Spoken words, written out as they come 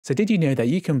So did you know that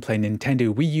you can play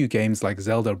Nintendo Wii U games like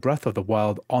Zelda Breath of the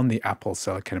Wild on the Apple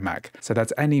Silicon Mac? So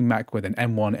that's any Mac with an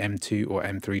M1, M2 or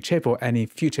M3 chip or any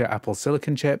future Apple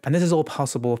Silicon chip. And this is all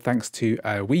possible thanks to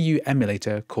a Wii U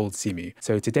emulator called Cemu.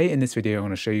 So today in this video, I'm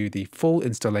going to show you the full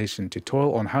installation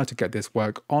tutorial on how to get this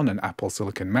work on an Apple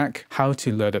Silicon Mac, how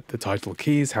to load up the title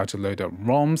keys, how to load up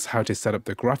ROMs, how to set up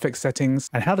the graphics settings,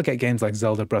 and how to get games like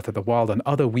Zelda Breath of the Wild and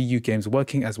other Wii U games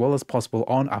working as well as possible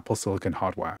on Apple Silicon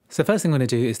hardware. So first thing I'm going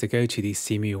to do is to go to the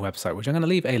Cemu website, which I'm going to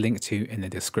leave a link to in the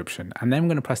description. And then we're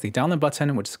going to press the download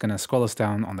button, which is going to scroll us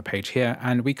down on the page here.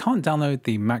 And we can't download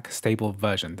the Mac stable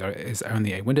version. There is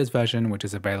only a Windows version, which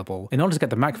is available. In order to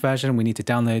get the Mac version, we need to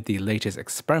download the latest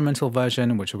experimental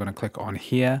version, which we're going to click on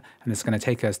here. And it's going to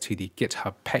take us to the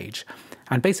GitHub page.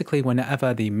 And basically,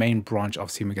 whenever the main branch of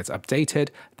Cemu gets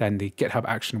updated, then the GitHub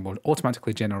action will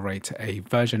automatically generate a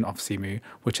version of Cemu,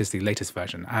 which is the latest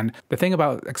version. And the thing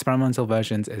about experimental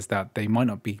versions is that they might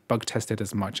not be bug tested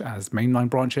as much as mainline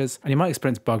branches, and you might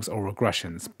experience bugs or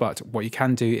regressions. But what you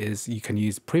can do is you can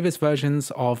use previous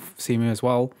versions of Cemu as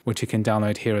well, which you can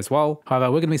download here as well. However,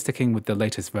 we're going to be sticking with the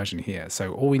latest version here.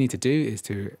 So all we need to do is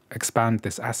to expand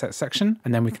this asset section,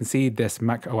 and then we can see this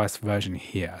Mac OS version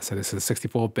here. So this is a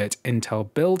 64-bit Intel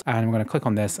build, and we're going to click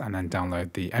on this and then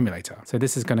download the emulator. So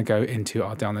this is going to go into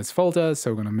our downloads folder.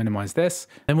 So we're going to minimize this.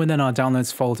 Then within our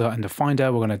downloads folder under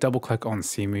Finder, we're going to double click on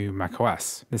Cemu Mac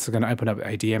OS. This is going to open up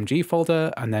a DMG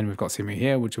folder, and then we've got Cemu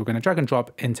here, which we're going to drag and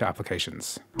drop into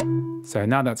applications. So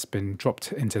now that's been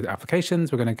dropped into the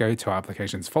applications, we're going to go to our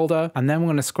applications folder, and then we're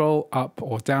going to scroll up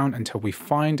or down until we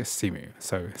find Cemu.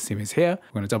 So Cemu is here.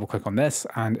 We're going to double click on this,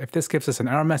 and if this gives us an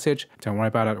error message, don't worry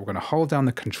about it. We're going to hold down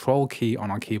the control key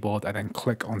on our keyboard and then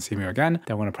click on Cemu again.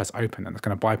 Then we're going to press open, and it's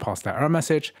going to bypass that error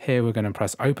message. Here we're going to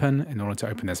press open in order to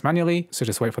open this manually. So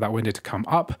just wait for that window to come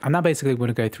up, and now basically we're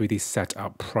going to go through the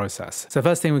setup process. So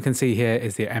first thing we can see here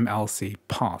is the MLC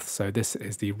path. So this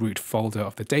is the root folder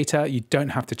of the data. You don't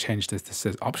have to change this. This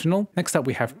is optional. Next up,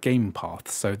 we have game path.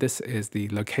 So this is the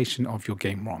location of your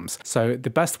game ROMs. So the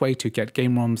best way to get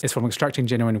game ROMs is from extracting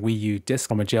genuine Wii U discs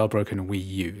from a jailbroken Wii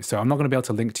U. So I'm not going to be able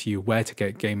to link to you where to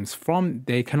get games from.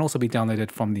 They can also be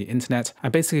downloaded from the internet.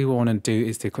 And basically what I want to do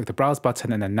is to click the browse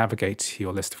button and then navigate to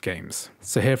your list of games.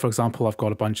 So here, for example, I've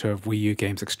got a bunch of Wii U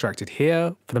games extracted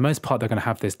here. For the most part, they're going to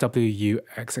have this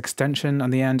WUX extension on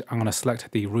the end. I'm going to select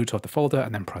the root of the folder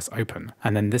and then press open.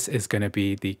 And then this is going to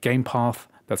be the game path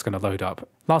that's going to load up.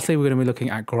 Lastly, we're going to be looking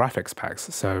at graphics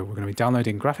packs. So we're going to be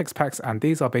downloading graphics packs, and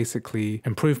these are basically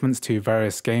improvements to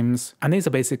various games. And these are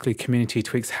basically community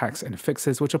tweaks, hacks, and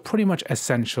fixes, which are pretty much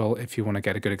essential if you want to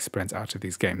get a good experience out of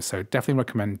these games. So definitely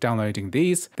recommend downloading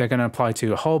these. They're going to apply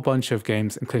to a whole bunch of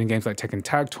games, including games like Tekken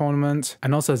Tag Tournament,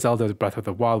 and also Zelda Breath of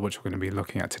the Wild, which we're going to be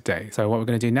looking at today. So what we're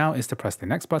going to do now is to press the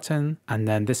next button, and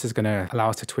then this is going to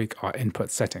allow us to tweak our input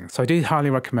settings. So I do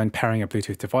highly recommend pairing a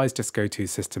Bluetooth device. Just go to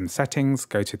System Settings,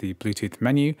 go to the Bluetooth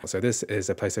menu. So this is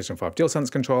a PlayStation 5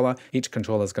 DualSense controller. Each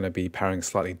controller is going to be pairing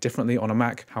slightly differently on a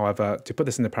Mac. However, to put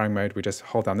this in the pairing mode, we just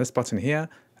hold down this button here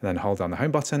and then hold down the home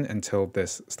button until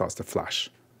this starts to flash.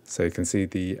 So you can see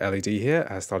the LED here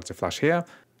has started to flash here.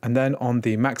 And then on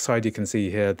the Mac side, you can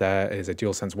see here there is a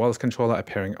DualSense wireless controller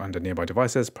appearing under nearby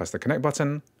devices. Press the connect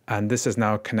button, and this is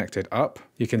now connected up.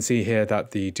 You can see here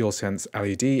that the DualSense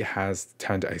LED has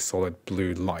turned a solid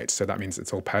blue light. So that means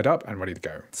it's all paired up and ready to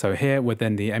go. So here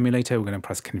within the emulator, we're going to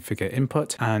press configure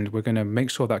input, and we're going to make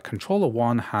sure that controller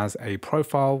 1 has a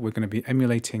profile. We're going to be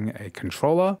emulating a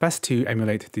controller. Best to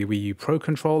emulate the Wii U Pro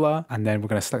controller, and then we're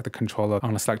going to select the controller. I'm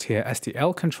going to select here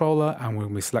STL controller, and we'll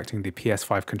be selecting the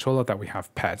PS5 controller that we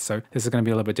have paired. So this is going to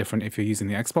be a little bit different if you're using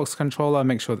the Xbox controller.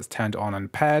 Make sure that's turned on and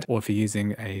paired, or if you're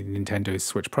using a Nintendo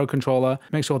Switch Pro controller,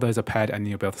 make sure those are paired, and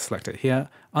you'll be able to select it here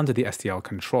under the STL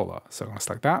controller. So I'm going to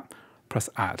select that, press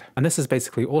add. And this has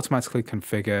basically automatically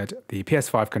configured the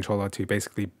PS5 controller to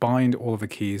basically bind all of the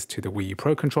keys to the Wii U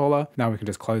Pro controller. Now we can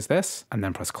just close this and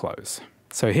then press close.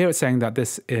 So here it's saying that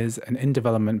this is an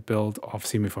in-development build of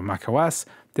Cemu for macOS.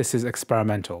 This is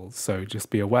experimental, so just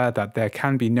be aware that there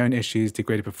can be known issues,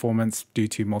 degraded performance due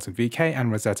to Molten VK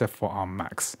and Rosetta for our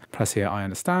Macs. Press here, I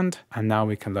understand, and now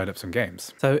we can load up some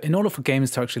games. So in order for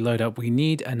games to actually load up, we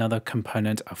need another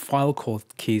component, a file called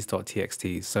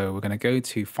keys.txt. So we're going to go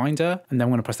to Finder, and then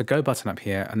we're going to press the Go button up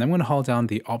here, and then we're going to hold down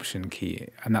the Option key,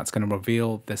 and that's going to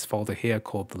reveal this folder here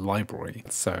called the library.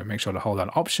 So make sure to hold down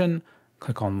Option,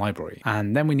 click on library,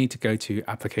 and then we need to go to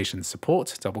application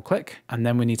support, double click, and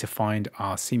then we need to find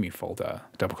our Cemu folder.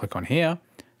 Double click on here,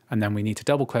 and then we need to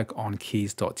double click on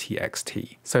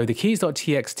keys.txt. So the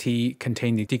keys.txt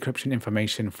contain the decryption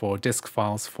information for disk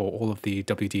files for all of the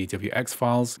WDWX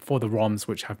files for the ROMs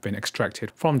which have been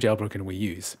extracted from jailbroken Wii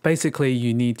U's. Basically,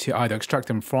 you need to either extract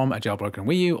them from a jailbroken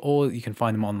Wii U, or you can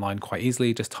find them online quite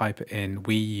easily. Just type in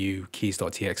Wii U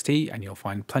keys.txt and you'll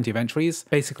find plenty of entries.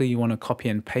 Basically, you want to copy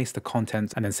and paste the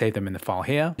contents and then save them in the file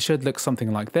here. It should look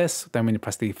something like this. Then when you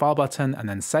press the file button and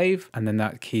then save, and then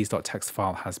that keys.txt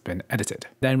file has been edited.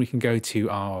 Then we can go to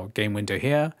our game window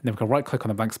here, and then we can right click on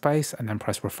the blank space and then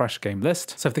press refresh game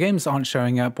list. So if the games aren't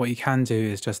showing up, what you can do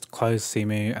is just close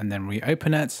Cemu and then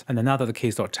reopen it. And then now that the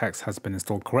keys.txt has been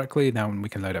installed correctly, now we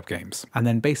can load up games. And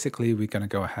then basically we're going to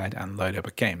go ahead and load up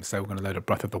a game. So we're going to load up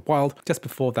Breath of the Wild. Just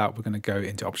before that, we're going to go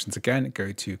into options again,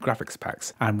 go to graphics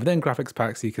packs. And within graphics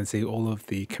packs, you can see all of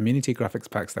the community graphics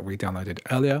packs that we downloaded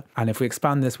earlier. And if we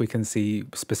expand this, we can see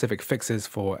specific fixes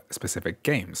for specific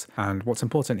games. And what's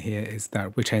important here is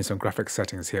that we changed some graphics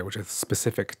settings here, which is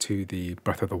specific to the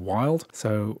Breath of the Wild.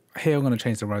 So here I'm going to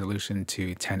change the resolution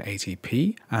to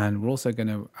 1080p, and we're also going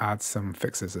to add some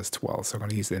fixes as well. So I'm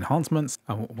going to use the enhancements,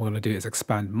 and what we're going to do is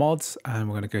expand mods, and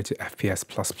we're going to go to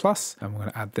FPS++, and we're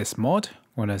going to add this mod.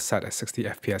 We're going to set a 60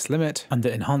 FPS limit. Under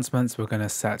enhancements, we're going to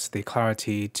set the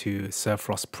clarity to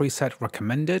Surfrost preset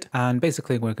recommended. And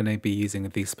basically, we're going to be using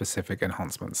these specific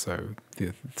enhancements. So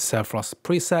the Surfrost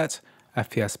preset,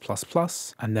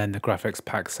 FPS++, and then the graphics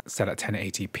packs set at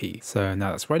 1080p. So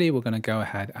now that's ready, we're going to go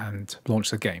ahead and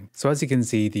launch the game. So as you can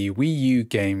see, the Wii U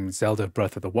game Zelda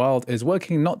Breath of the Wild is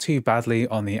working not too badly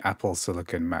on the Apple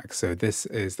Silicon Mac. So this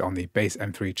is on the base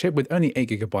M3 chip with only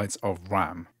 8GB of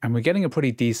RAM. And we're getting a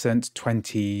pretty decent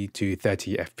 20 to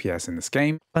 30 FPS in this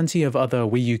game. Plenty of other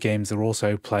Wii U games are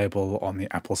also playable on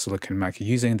the Apple Silicon Mac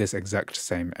using this exact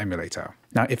same emulator.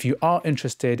 Now, if you are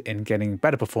interested in getting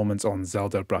better performance on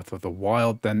Zelda Breath of the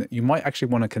Wild, then you might actually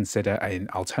want to consider an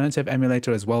alternative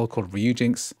emulator as well called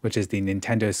Ryujinx, which is the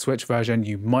Nintendo Switch version.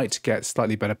 You might get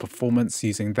slightly better performance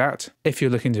using that if you're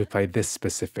looking to play this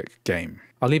specific game.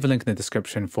 I'll leave a link in the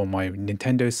description for my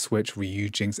Nintendo Switch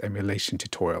Ryujinx emulation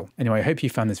tutorial. Anyway, I hope you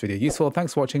found this video useful.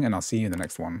 Thanks for watching, and I'll see you in the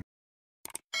next one.